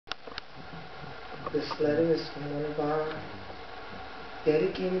This letter is from one of our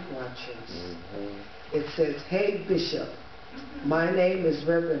dedicated watchers. It says, "Hey Bishop, my name is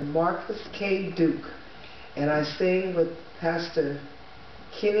Reverend Marcus K. Duke, and I sing with Pastor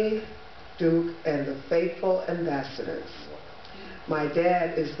Kenny Duke and the Faithful Ambassadors. My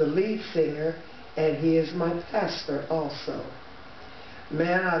dad is the lead singer, and he is my pastor also.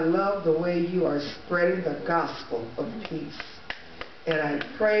 Man, I love the way you are spreading the gospel of peace. And I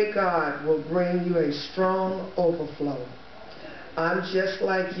pray God will bring you a strong overflow. I'm just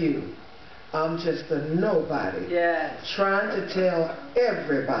like you. I'm just a nobody, trying to tell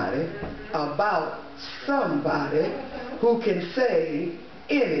everybody about somebody who can save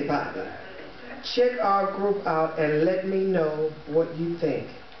anybody. Check our group out and let me know what you think.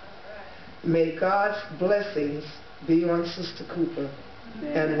 May God's blessings be on Sister Cooper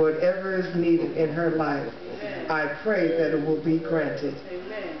and whatever is needed in her life. I pray that it will be granted.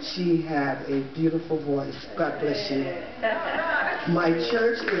 She has a beautiful voice. God bless you. My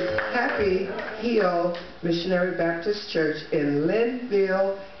church is Happy Hill Missionary Baptist Church in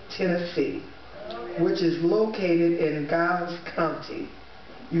Linville, Tennessee, which is located in Giles County.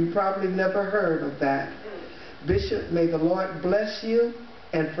 You probably never heard of that. Bishop, may the Lord bless you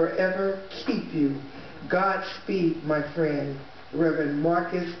and forever keep you. Godspeed, my friend, Reverend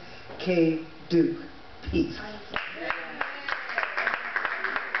Marcus K. Duke. Peace."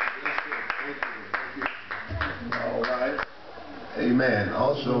 All right. Amen.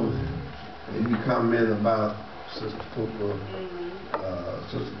 Also, if you comment about Sister Cooper,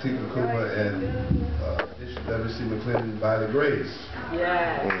 Sister Titka Cooper, and Bishop W.C. Mcclinton, by the grace.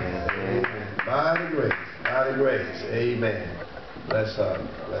 Amen. By the grace. By the grace. Amen. Bless her.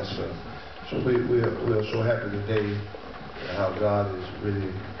 Bless her. So we're so happy today how God is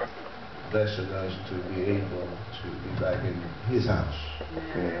really blessing us to be able to be back in His house.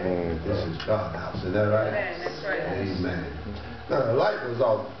 This is God's house. Is that right? That's right. Amen. Now the light was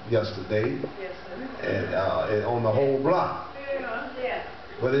off yesterday, and on the whole block.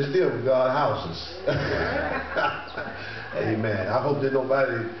 But it's still God's houses. Amen. I hope that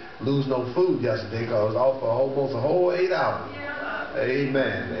nobody lose no food yesterday, because it was off for almost a whole 8 hours.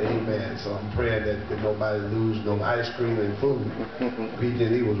 Amen. Amen. So I'm praying that nobody lose no ice cream and food.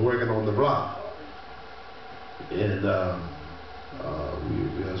 PG&E was working on the block. And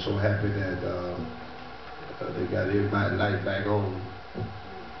we are so happy that they got everybody's light back on.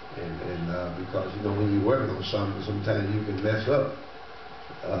 And because, you know, when you're working on something, sometimes you can mess up.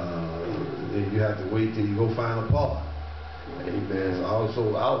 And you have to wait till you go find a part. Amen.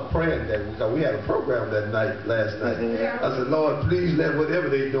 So I was praying that, because we had a program that night, last night. I said, Lord, please let whatever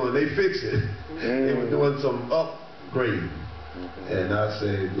they're doing, they fix it. They were doing some upgrade. And I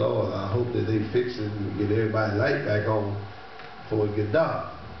said, Lord, I hope that they fix it and get everybody's light back on before it get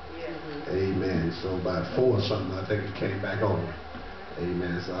dark. Amen. So by 4 or something, I think it came back on.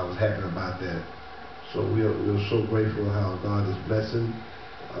 Amen. So I was happy about that. So we're so grateful how God is blessing.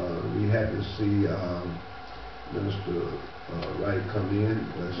 We're happy to see Minister Wright come in.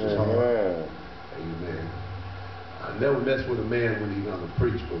 Bless his heart. Amen. I never mess with a man when he's going to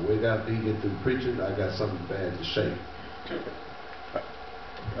preach, but wait after he get through preaching, I got something bad to say.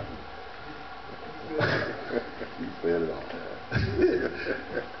 You said it all.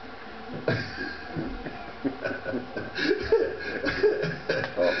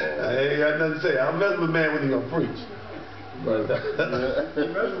 I ain't got nothing to say. I'll mess with a man when he's going to preach. But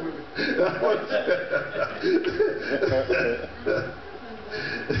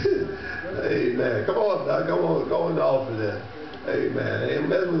amen. Come on, now. Go in the office there. Amen. Ain't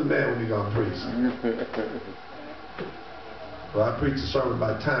messing with a man when you're gonna preach. Well, I preached a sermon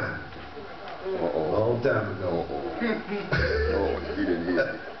about time. A long time ago. Oh, he didn't hear you.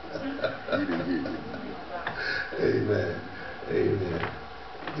 He didn't hear you. Amen. Amen.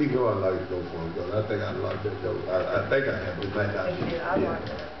 Keep going like you go for him, because I think I like that though. I think I have. It might not be.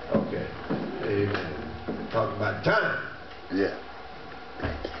 Yeah. Okay. Amen. Talking about time. Yeah.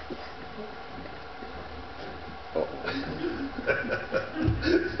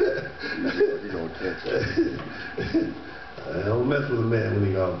 You don't catch that. I don't mess with a man when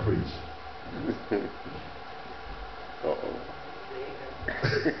he gonna preach.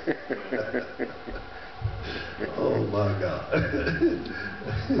 Oh my God.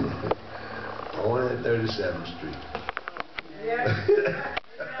 On at 37th Street.